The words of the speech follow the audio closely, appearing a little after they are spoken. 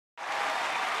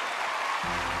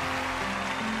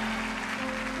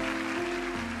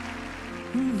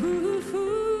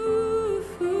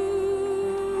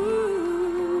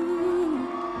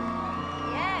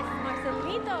Yes,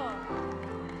 Marcelito.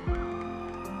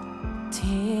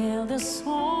 Till the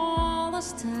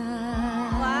smallest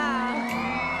time. Wow.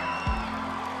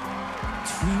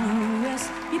 True as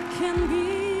it can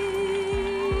be.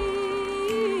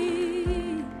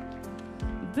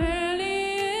 Barely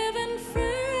even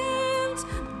friends,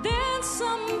 then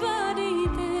somebody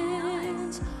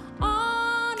bends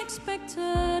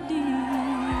unexpectedly.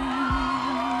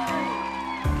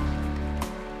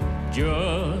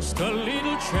 Just a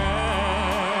little chance,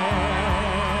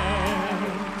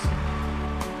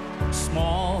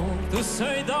 small to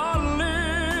say the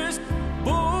least,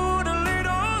 but a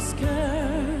little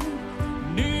scared.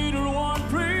 Neither one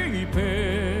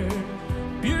prepared.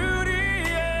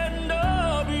 Beauty and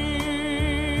the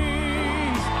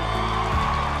Beast.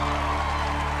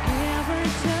 Ever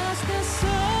just the same.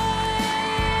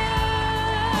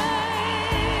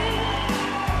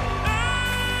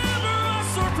 Ever a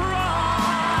surprise.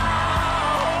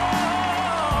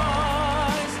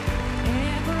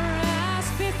 Ever as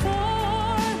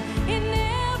before. It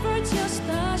never just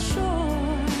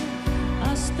assured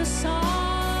us the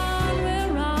sun will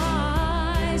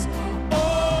rise. Oh,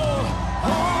 oh,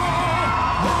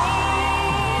 oh,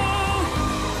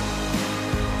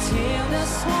 till the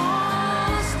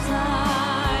smallest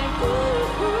time. Ooh,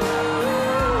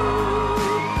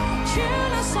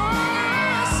 tune us on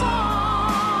our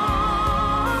song.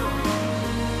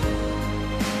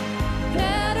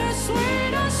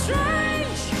 Bittersweet or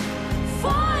strange,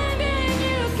 finding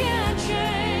you can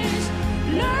change,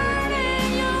 learning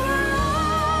you were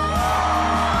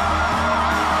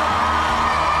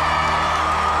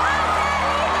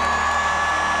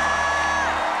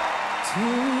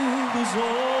till there's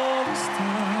all this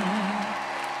time,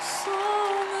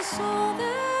 song is all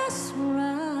that's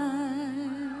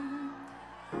right,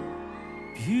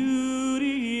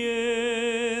 beauty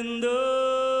and the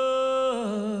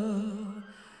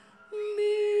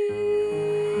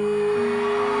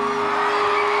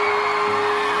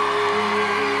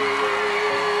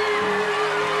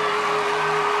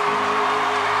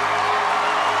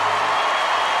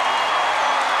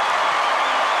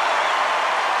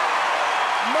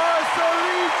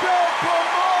Marcelito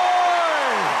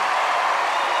Pomoy!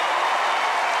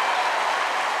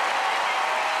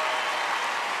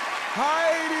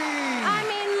 Heidi!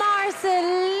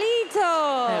 Marcelito.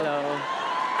 Hello.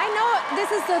 I know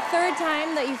this is the third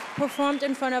time that you've performed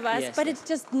in front of us, Yes, but yes. it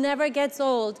just never gets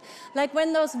old. Like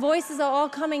when those voices are all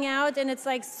coming out and it's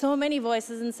like so many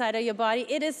voices inside of your body,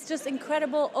 it is just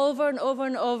incredible over and over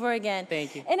and over again.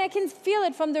 Thank you. And I can feel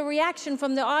it from the reaction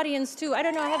from the audience too. I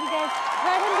don't know, have you guys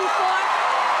heard him before?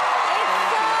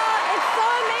 It's so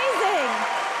amazing.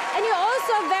 And you're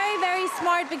also very, very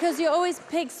smart because you always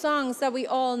pick songs that we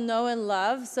all know and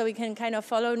love so we can kind of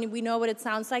follow and we know what it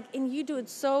sounds like. And you do it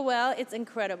so well, it's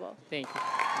incredible. Thank you.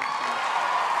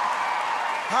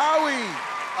 Howie!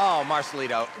 Oh,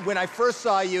 Marcelito, when I first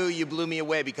saw you, you blew me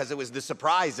away because it was the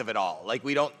surprise of it all. Like,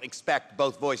 we don't expect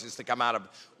both voices to come out of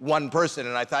one person.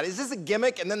 And I thought, is this a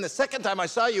gimmick? And then the second time I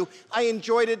saw you, I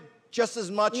enjoyed it just as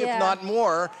much, Yeah. if not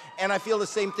more. And I feel the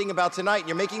same thing about tonight.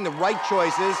 You're making the right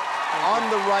choices on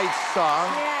the right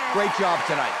song. Yeah. Great job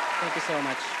tonight. Thank you so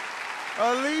much.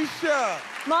 Alicia!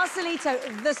 Marcelito,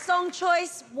 the song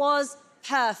choice was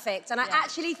perfect. And I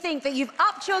actually think that you've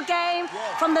upped your game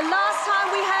from the last time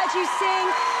we heard you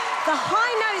sing. The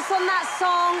high notes on that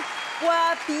song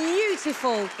were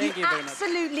beautiful. Thank you very much.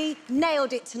 Absolutely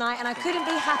nailed it tonight, and I couldn't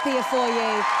be happier for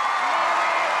you.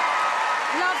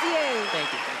 Love you.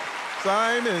 Thank you.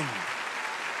 Simon!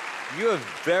 You're a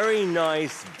very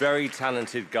nice, very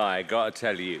talented guy, I gotta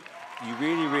tell you. You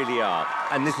really, really are.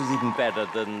 And this was even better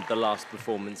than the last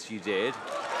performance you did.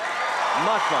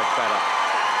 Much, much better.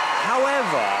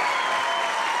 However,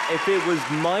 if it was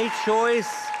my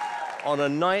choice, on a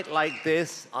night like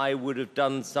this, I would have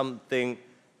done something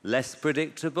less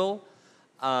predictable,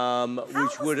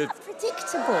 which would have...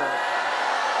 predictable?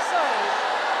 Sorry.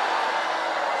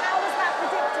 How was that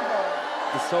predictable?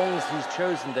 The songs he's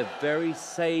chosen, they're very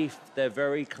safe, they're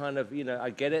very kind of, you know, I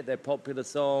get it, they're popular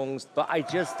songs, but I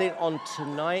just think on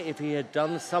tonight, if he had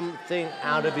done something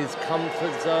out of his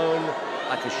comfort zone,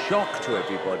 like a shock to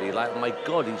everybody, like, oh my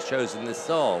God, he's chosen this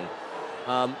song,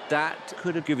 that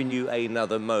could have given you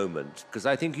another moment, because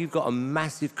I think you've got a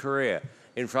massive career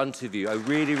in front of you. I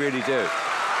really, really do.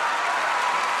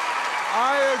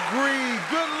 I agree.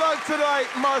 Good luck tonight,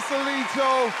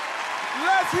 Marcelito.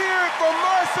 Let's hear it for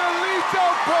Marcelito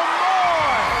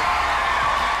Pomoy!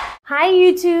 Hi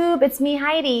YouTube, it's me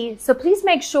Heidi. So please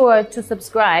make sure to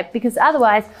subscribe because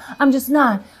otherwise I'm just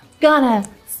not gonna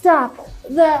stop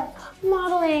the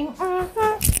modeling.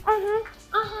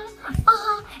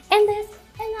 And this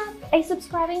and that. Are you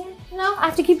subscribing? No? I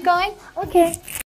have to keep going? Okay.